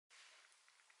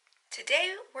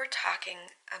Today we're talking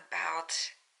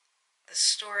about the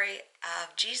story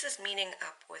of Jesus meeting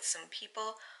up with some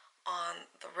people on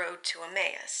the road to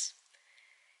Emmaus.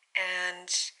 And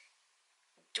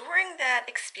during that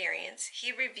experience,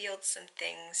 he revealed some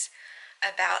things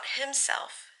about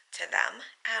himself to them,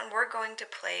 and we're going to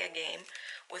play a game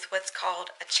with what's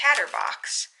called a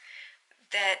Chatterbox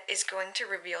that is going to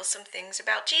reveal some things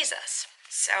about Jesus.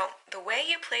 So the way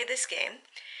you play this game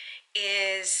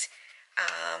is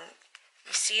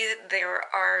you see that there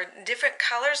are different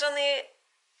colors on the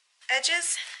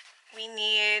edges. We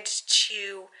need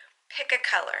to pick a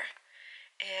color,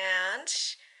 and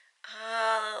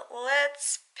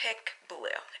let's pick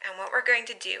blue. And what we're going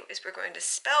to do is we're going to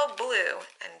spell blue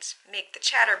and make the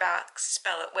Chatterbox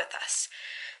spell it with us.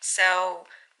 So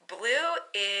blue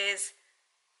is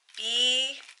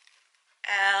B-L-U-E.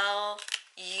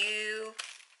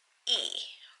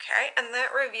 Okay, and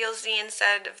that reveals the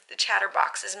inside of the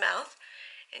Chatterbox's mouth.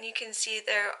 And you can see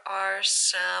there are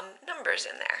some numbers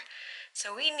in there.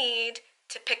 So we need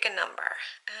to pick a number.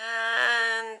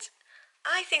 And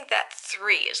I think that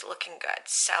 3 is looking good.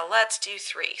 So let's do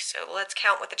 3. So let's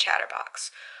count with the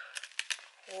Chatterbox.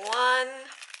 1,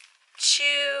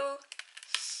 2,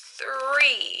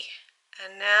 3.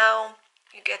 And now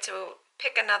you get to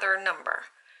pick another number.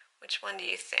 Which one do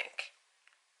you think?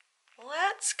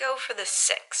 Let's go for the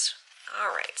 6.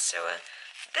 All right, so in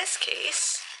this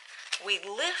case, we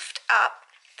lift up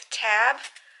the tab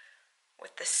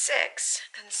with the 6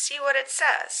 and see what it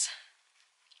says.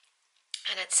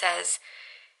 And it says,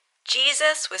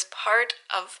 Jesus was part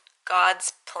of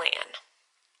God's plan.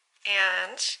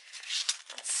 And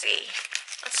let's see,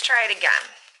 let's try it again.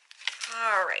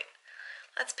 All right,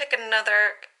 let's pick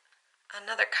another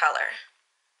color.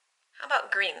 How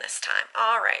about green this time?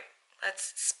 All right,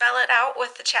 let's spell it out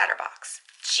with the Chatterbox.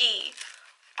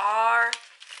 G-R-E-E-N.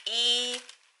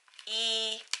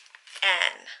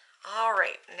 All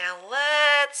right, now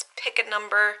let's pick a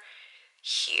number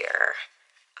here.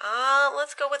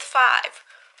 Let's go with 5.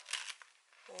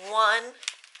 1,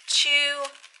 2,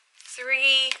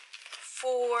 3,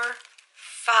 4,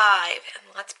 5.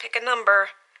 And let's pick a number.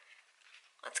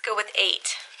 Let's go with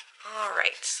 8. All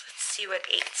right, let's see what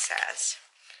 8 says.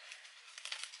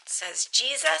 It says,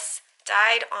 Jesus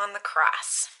died on the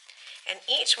cross. And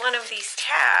each one of these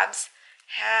tabs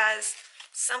has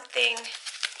something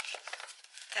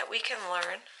that we can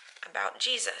learn about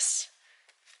Jesus.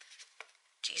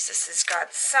 Jesus is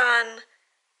God's Son.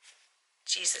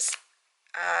 Jesus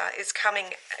is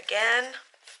coming again.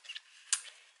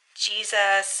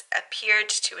 Jesus appeared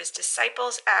to his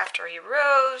disciples after he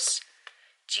rose.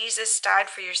 Jesus died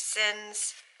for your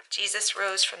sins. Jesus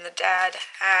rose from the dead,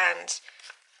 and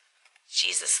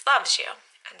Jesus loves you.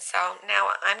 And so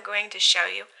now I'm going to show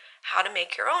you how to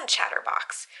make your own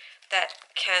Chatterbox that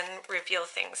can reveal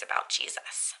things about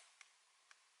Jesus.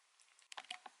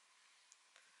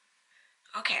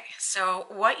 Okay, so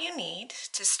what you need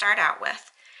to start out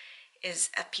with is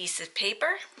a piece of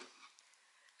paper,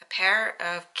 a pair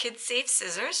of kid-safe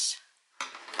scissors,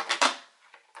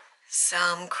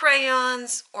 some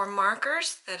crayons or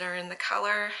markers that are in the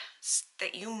color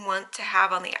that you want to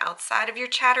have on the outside of your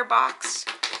Chatterbox,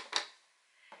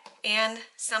 and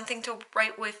something to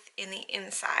write with in the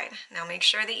inside. Now make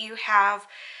sure that you have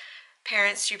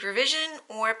parent supervision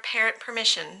or parent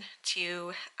permission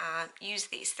to use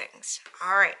these things.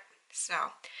 All right,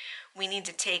 so we need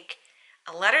to take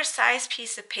a letter-sized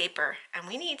piece of paper and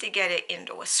we need to get it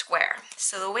into a square.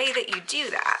 So the way that you do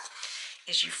that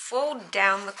is you fold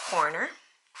down the corner,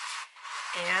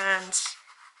 and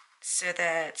so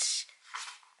that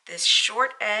this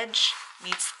short edge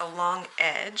meets the long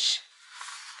edge,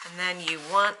 and then you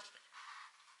want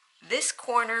this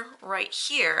corner right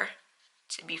here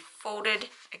to be folded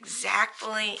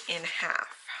exactly in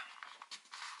half.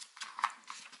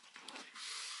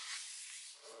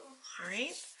 All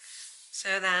right,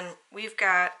 so then we've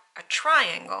got a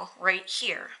triangle right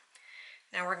here.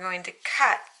 Now we're going to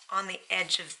cut on the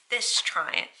edge of this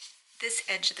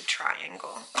edge of the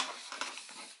triangle.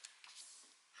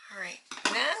 All right,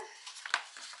 then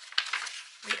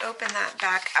we open that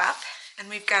back up, and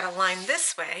we've got a line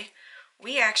this way.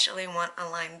 We actually want a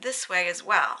line this way as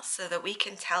well, so that we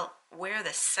can tell where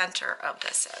the center of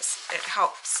this is. It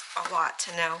helps a lot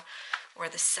to know where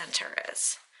the center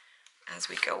is as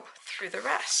we go through the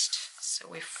rest. So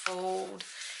we fold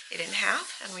it in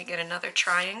half, and we get another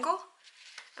triangle.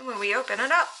 And when we open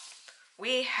it up,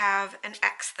 we have an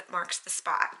X that marks the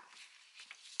spot.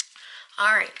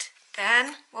 All right,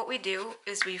 then what we do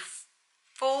is we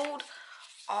fold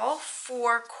all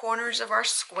 4 corners of our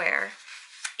square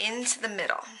into the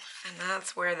middle, and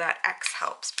that's where that X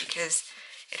helps, because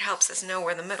It helps us know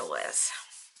where the middle is.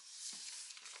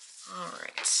 All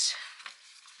right.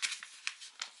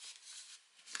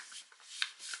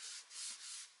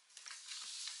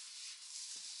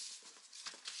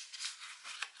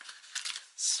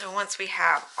 So once we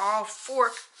have all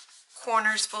 4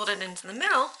 corners folded into the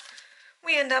middle,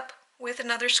 we end up with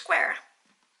another square.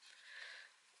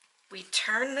 We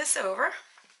turn this over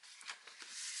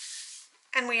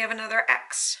and we have another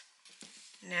X.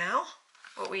 Now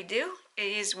what we do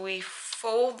is we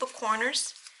fold the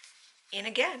corners in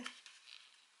again.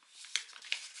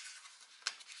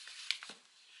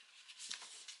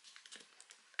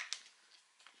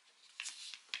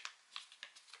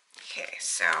 Okay,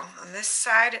 so on this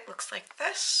side it looks like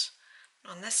this,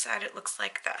 on this side it looks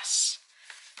like this.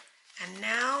 And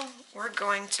now we're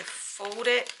going to fold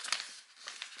it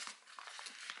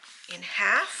in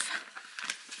half,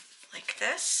 like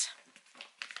this.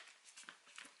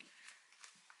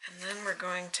 And then we're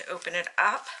going to open it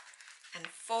up and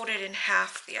fold it in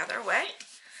half the other way.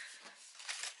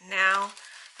 Now,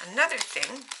 another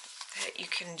thing that you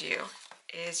can do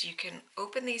is you can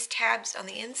open these tabs on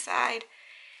the inside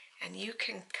and you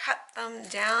can cut them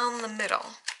down the middle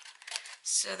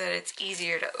so that it's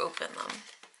easier to open them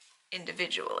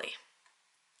individually.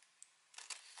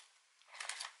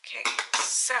 Okay,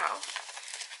 so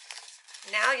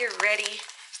now you're ready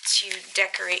to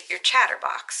decorate your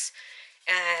Chatterbox.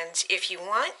 And if you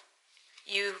want,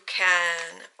 you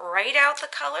can write out the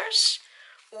colors,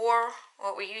 or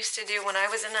what we used to do when I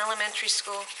was in elementary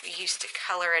school, we used to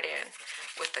color it in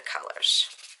with the colors.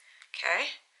 Okay?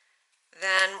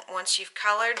 Then once you've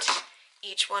colored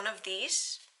each one of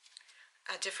these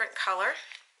a different color,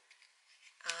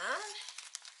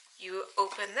 you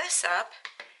open this up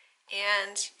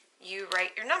and you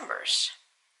write your numbers.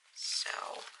 So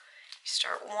you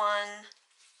start 1,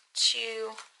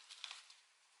 2,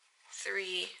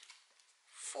 3,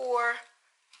 4,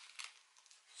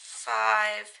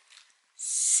 5,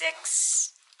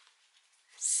 6,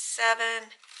 7,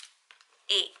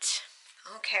 8.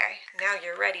 Okay, now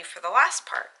you're ready for the last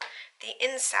part, the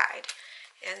inside.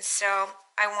 And so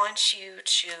I want you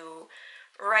to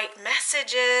write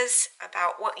messages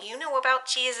about what you know about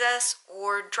Jesus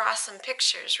or draw some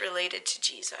pictures related to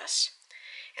Jesus.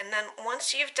 And then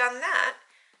once you've done that,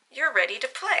 you're ready to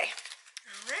play.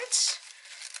 All right,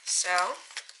 so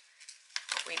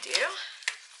what we do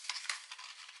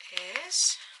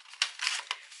is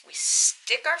we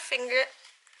stick our fingers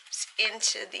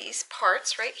into these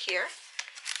parts right here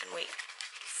and we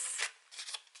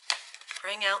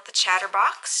bring out the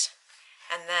Chatterbox,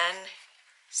 and then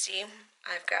see,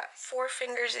 I've got 4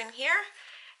 fingers in here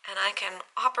and I can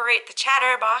operate the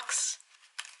Chatterbox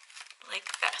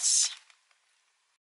like this.